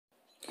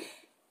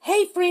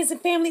Hey friends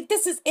and family,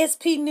 this is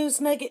SP News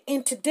Nugget,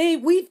 and today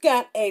we've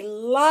got a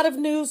lot of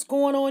news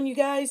going on, you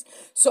guys.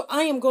 So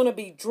I am going to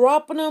be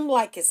dropping them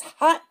like it's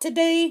hot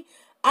today.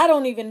 I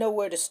don't even know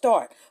where to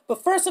start.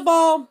 But first of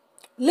all,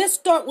 let's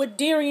start with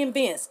Derion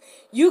Vence.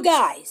 You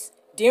guys,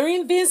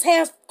 Derion Vence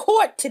has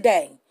court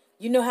today.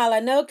 You know how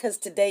I know? Because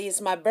today is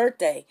my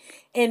birthday,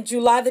 and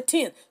July the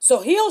 10th.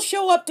 So he'll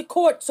show up to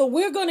court, so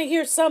we're going to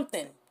hear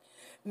something.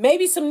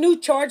 Maybe some new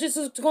charges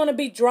is going to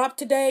be dropped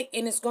today,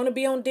 and it's going to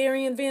be on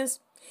Derion Vence.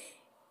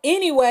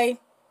 Anyway,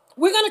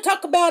 we're going to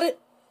talk about it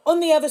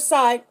on the other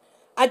side.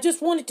 I just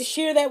wanted to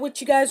share that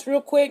with you guys real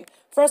quick.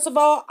 First of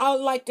all, I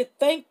would like to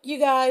thank you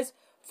guys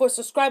for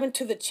subscribing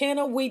to the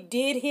channel. We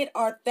did hit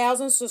our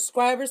 1,000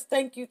 subscribers.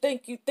 Thank you,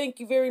 thank you, thank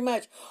you very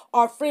much.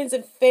 Our friends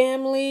and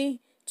family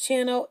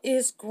channel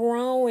is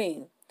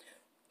growing.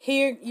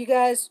 Here, you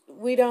guys,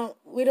 we don't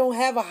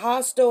have a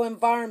hostile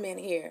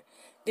environment here.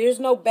 There's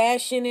no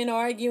bashing and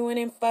arguing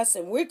and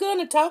fussing. We're going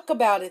to talk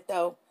about it,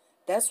 though.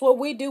 That's what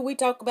we do. We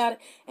talk about it.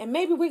 And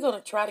maybe we're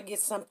going to try to get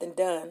something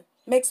done.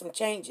 Make some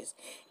changes.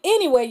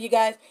 Anyway, you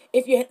guys,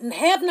 if you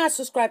have not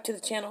subscribed to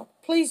the channel,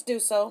 please do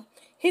so.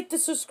 Hit the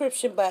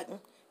subscription button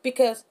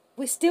because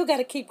we still got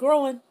to keep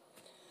growing.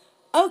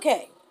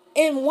 Okay.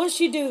 And once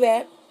you do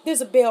that,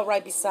 there's a bell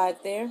right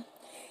beside there.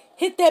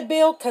 Hit that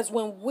bell because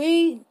when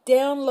we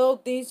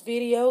download these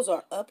videos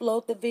or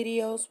upload the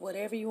videos,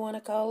 whatever you want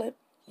to call it,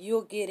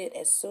 you'll get it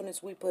as soon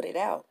as we put it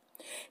out.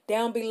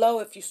 Down below,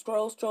 if you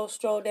scroll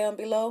down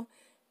below,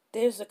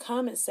 there's a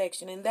comment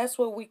section, and that's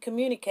where we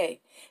communicate.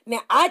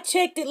 Now, I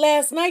checked it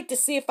last night to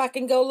see if I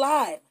can go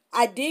live.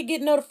 I did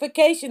get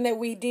notification that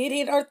we did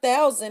hit our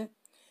 1,000,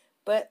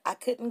 but I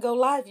couldn't go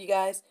live, you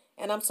guys.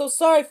 And I'm so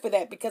sorry for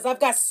that because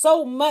I've got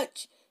so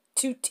much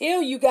to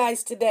tell you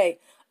guys today.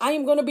 I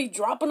am going to be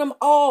dropping them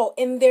all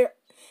in there,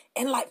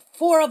 and like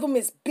 4 of them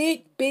is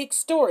big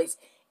stories.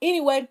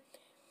 Anyway,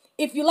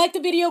 if you like the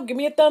video, give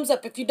me a thumbs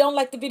up. If you don't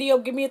like the video,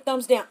 give me a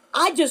thumbs down.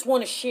 I just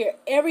want to share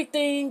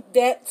everything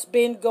that's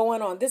been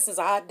going on. This is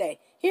a hot day.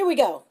 Here we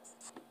go.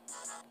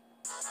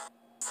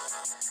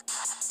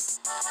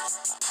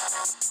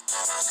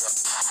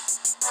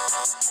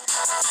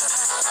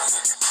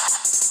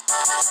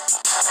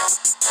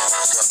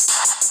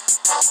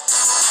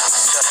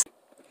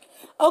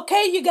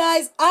 Okay, you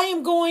guys, I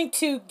am going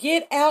to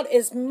get out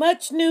as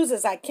much news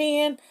as I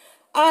can.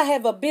 I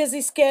have a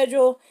busy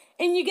schedule.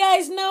 And you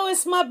guys know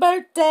it's my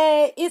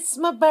birthday. It's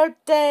my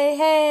birthday.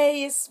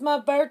 Hey, it's my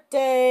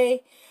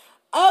birthday.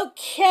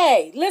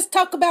 Okay, let's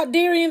talk about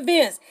Derion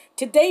Vence.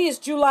 Today is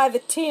July the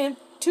 10th,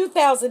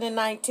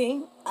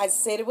 2019. I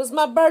said it was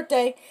my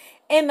birthday.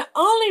 And the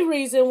only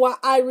reason why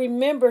I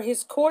remember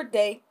his court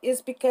date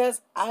is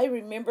because I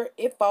remember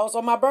it falls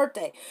on my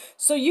birthday.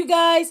 So you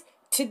guys,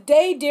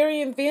 today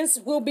Derion Vence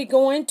will be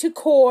going to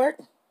court.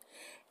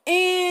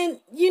 And,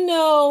 you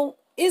know,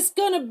 it's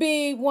going to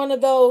be one of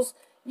those,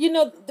 you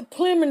know, the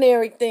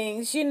preliminary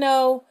things, you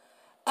know.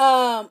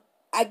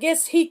 I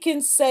guess he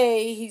can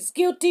say he's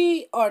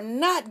guilty or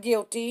not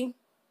guilty.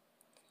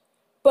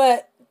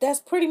 But that's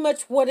pretty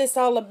much what it's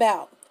all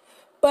about.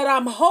 But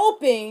I'm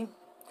hoping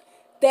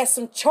that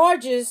some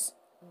charges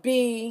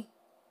be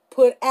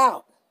put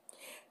out.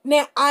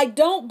 Now, I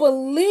don't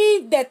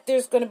believe that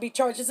there's going to be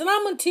charges. And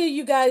I'm going to tell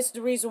you guys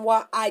the reason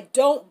why I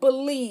don't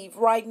believe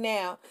right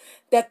now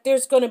that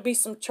there's going to be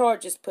some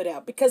charges put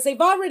out. Because they've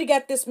already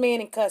got this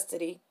man in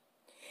custody.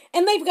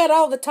 And they've got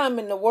all the time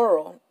in the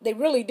world. They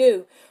really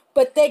do.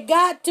 But they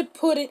got to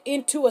put it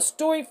into a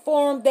story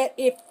form that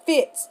it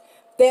fits.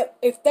 That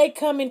if they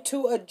come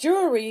into a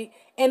jury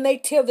and they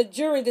tell the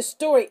jury the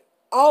story,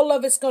 all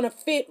of it's going to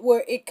fit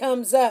where it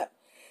comes up.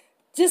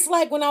 Just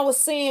like when I was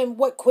saying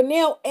what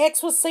Quinnell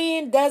X was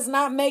saying does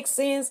not make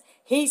sense.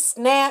 He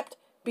snapped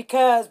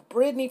because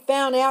Brittany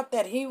found out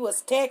that he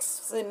was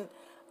texting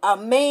a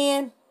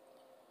man.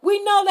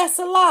 We know that's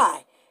a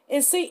lie.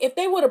 And see, if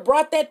they would have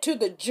brought that to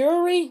the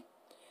jury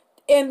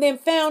and then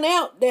found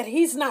out that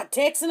he's not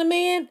texting a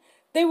man,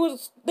 they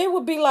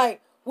would be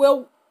like,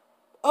 well,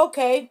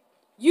 okay,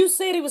 you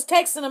said he was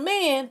texting a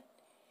man,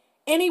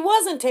 and he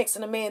wasn't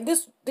texting a man.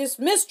 This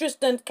mistress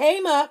done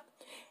came up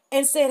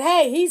and said,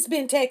 hey, he's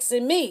been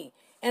texting me,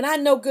 and I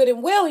know good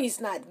and well he's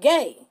not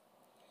gay.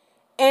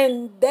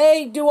 And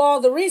they do all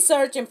the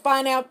research and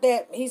find out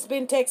that he's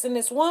been texting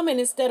this woman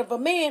instead of a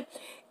man.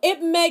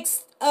 It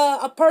makes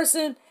a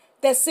person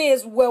that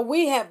says, well,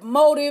 we have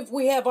motive,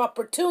 we have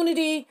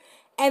opportunity,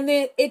 and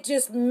then it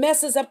just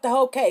messes up the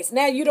whole case.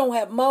 Now you don't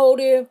have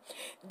motive.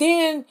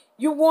 Then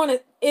you want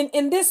to,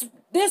 in this,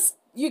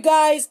 you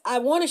guys, I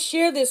want to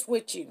share this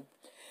with you.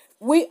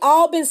 We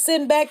all been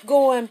sitting back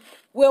going,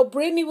 well,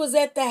 Brittany was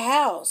at the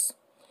house,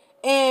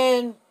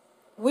 and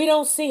we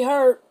don't see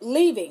her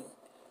leaving.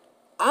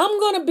 I'm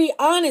going to be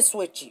honest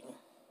with you.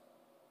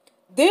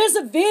 There's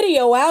a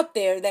video out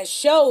there that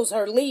shows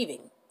her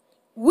leaving.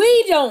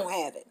 We don't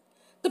have it.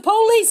 The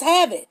police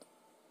have it.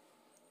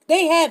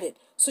 They have it.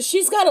 So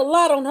she's got a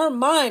lot on her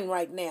mind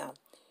right now.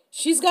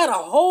 She's got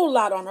a whole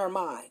lot on her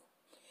mind.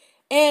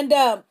 And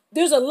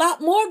there's a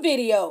lot more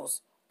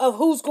videos of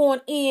who's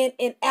going in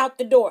and out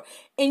the door.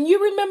 And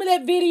you remember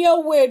that video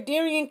where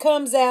Derion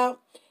comes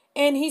out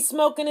and he's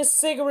smoking a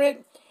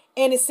cigarette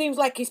and it seems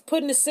like he's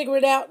putting the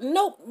cigarette out?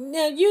 Nope.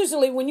 Now,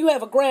 usually when you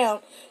have a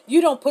ground, you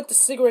don't put the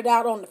cigarette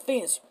out on the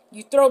fence.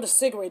 You throw the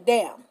cigarette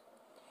down.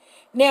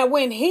 Now,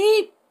 when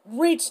he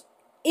reached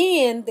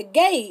in the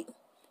gate,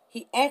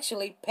 he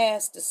actually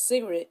passed the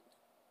cigarette,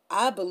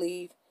 I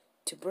believe,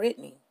 to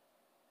Brittany.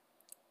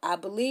 I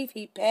believe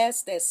he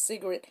passed that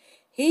cigarette.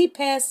 He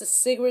passed the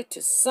cigarette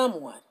to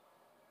someone.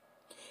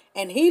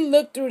 And he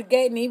looked through the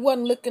gate and he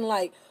wasn't looking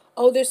like,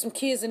 oh, there's some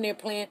kids in there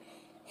playing.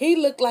 He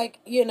looked like,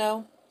 you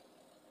know,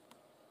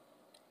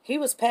 he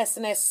was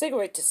passing that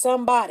cigarette to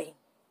somebody.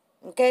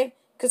 Okay?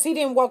 Because he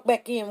didn't walk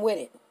back in with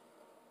it.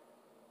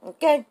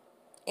 Okay?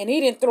 And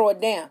he didn't throw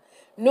it down.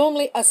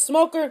 Normally a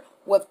smoker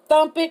would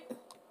thump it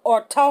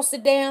or toss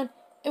it down.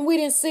 And we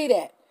didn't see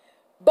that.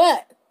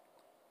 But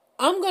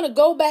I'm going to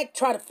go back,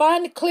 try to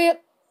find the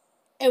clip.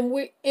 And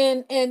we're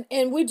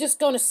just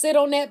going to sit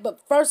on that. But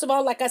first of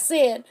all, like I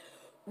said,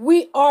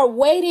 we are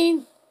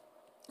waiting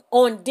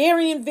on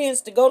Derion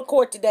Vence to go to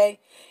court today.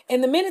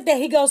 And the minute that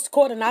he goes to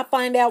court and I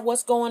find out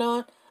what's going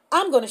on,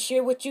 I'm going to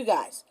share with you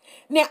guys.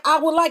 Now, I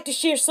would like to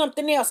share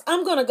something else.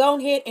 I'm going to go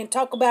ahead and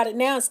talk about it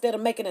now instead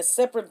of making a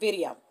separate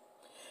video.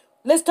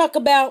 Let's talk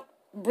about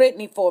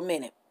Brittany for a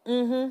minute.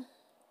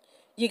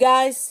 You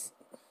guys,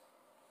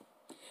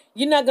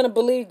 you're not going to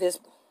believe this.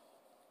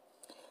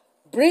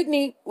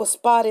 Brittany was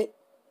spotted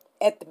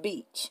at the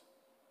beach.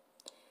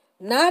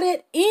 Not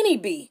at any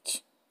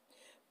beach.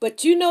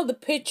 But you know the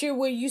picture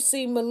where you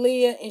see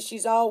Maleah and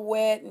she's all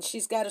wet and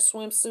she's got a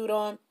swimsuit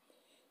on?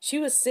 She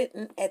was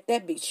sitting at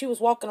that beach. She was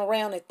walking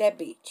around at that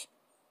beach.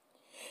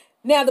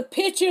 Now the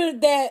picture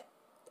that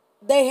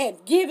they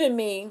had given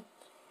me,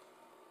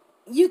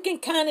 you can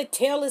kind of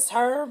tell it's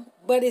her,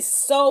 but it's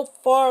so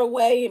far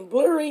away and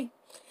blurry.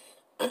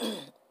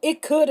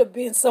 It could have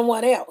been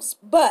someone else.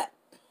 But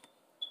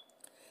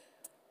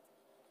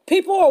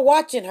people are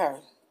watching her.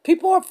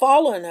 People are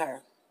following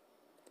her.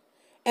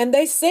 And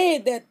they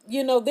said that,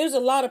 you know, there's a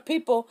lot of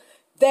people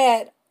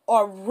that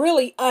are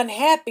really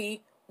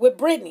unhappy with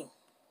Brittany.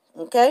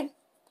 Okay?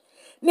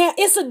 Now,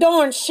 it's a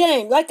darn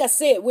shame. Like I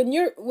said, when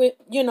you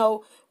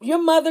know,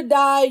 your mother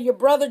died, your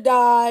brother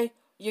died,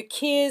 your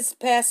kids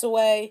pass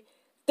away,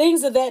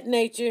 things of that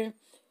nature,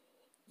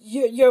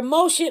 your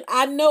emotion,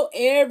 I know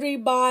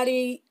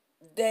everybody,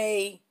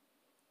 they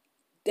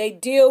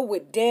deal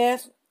with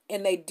death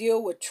and they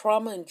deal with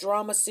trauma and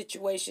drama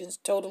situations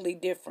totally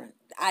different.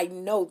 I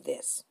know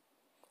this.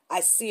 I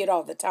see it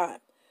all the time.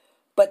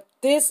 But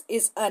this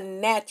is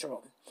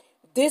unnatural.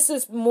 This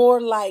is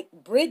more like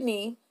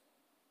Brittany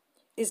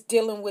is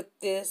dealing with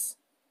this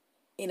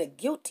in a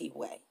guilty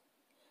way.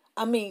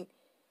 I mean,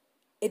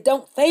 it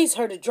don't faze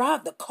her to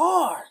drive the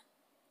car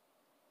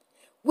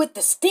with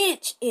the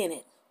stench in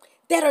it.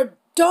 That her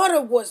daughter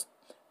was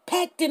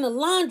packed in a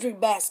laundry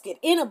basket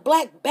in a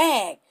black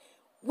bag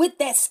with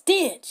that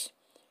stench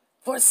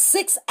for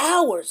 6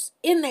 hours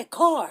in that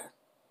car.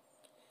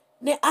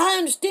 Now, I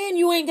understand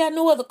you ain't got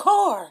no other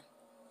car.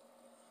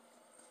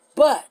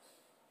 But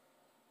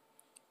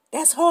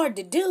that's hard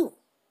to do.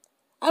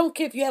 I don't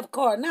care if you have a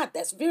car or not.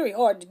 That's very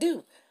hard to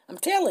do. I'm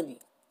telling you.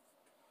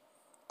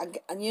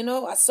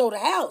 I sold a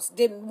house.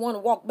 Didn't want to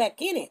walk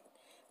back in it.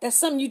 That's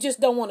something you just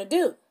don't want to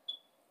do.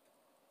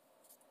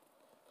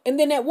 And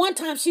then at one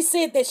time she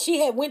said that she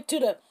had went to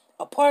the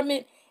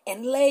apartment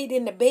and laid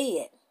in the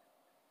bed.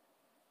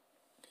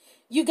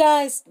 You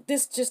guys,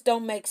 this just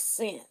don't make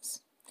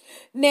sense.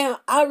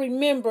 Now, I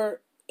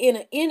remember in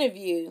an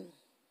interview,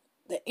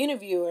 the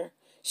interviewer,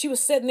 she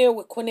was sitting there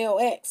with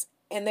Quinell X,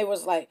 and they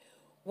was like,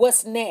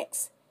 what's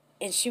next?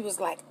 And she was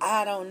like,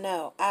 I don't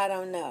know. I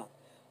don't know.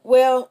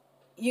 Well,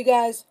 you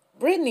guys,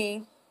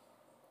 Brittany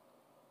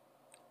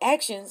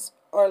actions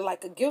are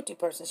like a guilty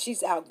person.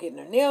 She's out getting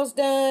her nails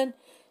done.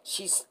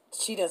 She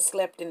done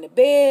slept in the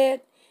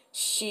bed.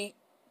 She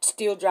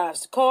still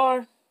drives the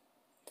car.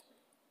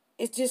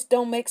 It just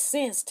don't make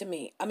sense to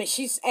me. I mean,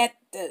 she's at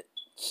the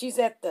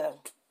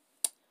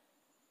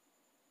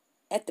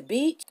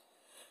beach.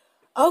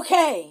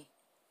 Okay.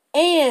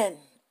 And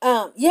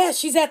yeah,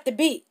 she's at the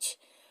beach.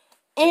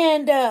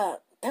 And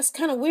that's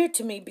kind of weird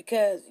to me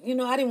because, you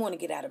know, I didn't want to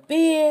get out of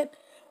bed.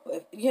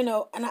 You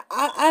know, and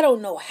I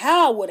don't know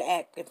how I would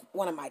act if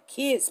one of my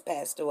kids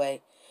passed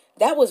away.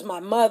 That was my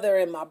mother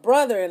and my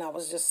brother, and I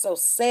was just so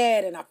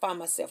sad, and I found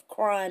myself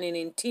crying and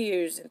in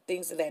tears and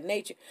things of that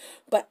nature.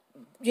 But,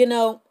 you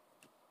know,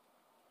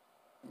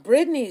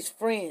 Brittany's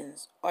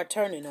friends are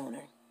turning on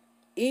her.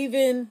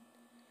 Even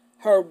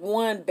her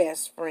one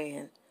best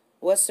friend,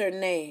 what's her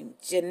name?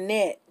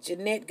 Jeanette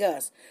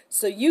Gus.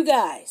 So you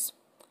guys,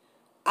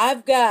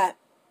 I've got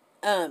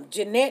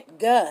Jeanette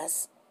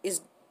Gus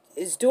is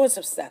doing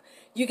some stuff.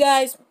 You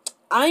guys,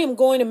 I am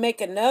going to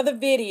make another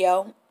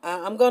video.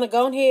 I'm going to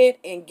go ahead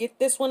and get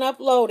this one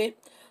uploaded.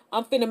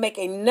 I'm finna make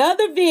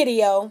another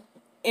video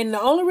And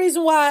the only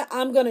reason why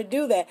I'm going to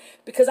do that,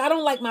 because I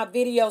don't like my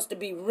videos to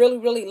be really,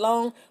 really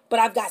long, but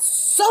I've got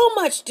so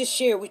much to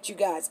share with you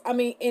guys. I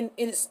mean, and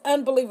it's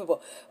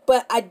unbelievable.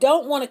 But I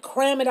don't want to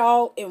cram it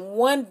all in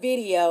one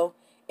video,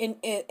 and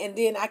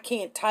then I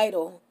can't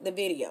title the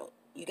video.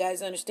 You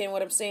guys understand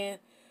what I'm saying?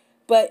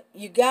 But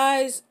you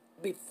guys,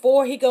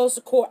 before he goes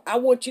to court, I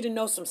want you to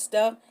know some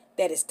stuff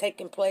that is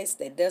taking place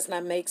that does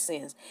not make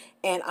sense.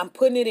 And I'm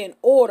putting it in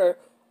order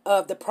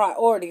of the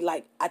priority.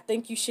 Like, I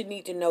think you should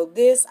need to know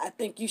this. I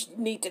think you should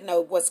need to know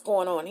what's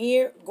going on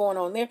here, going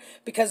on there.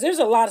 Because there's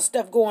a lot of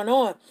stuff going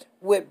on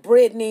with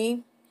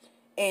Brittany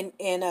and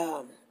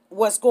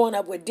what's going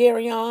up with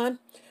Derion.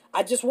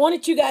 I just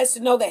wanted you guys to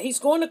know that he's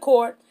going to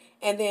court.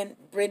 And then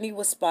Brittany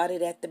was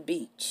spotted at the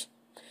beach.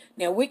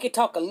 Now, we could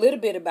talk a little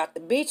bit about the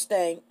beach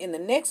thing in the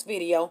next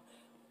video.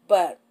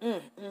 But,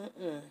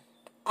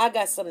 I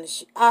got something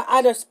to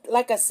I just,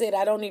 like I said,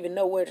 I don't even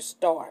know where to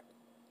start.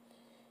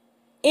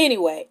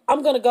 Anyway,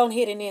 I'm going to go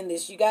ahead and end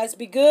this. You guys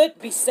be good,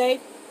 be safe,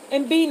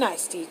 and be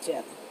nice to each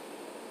other.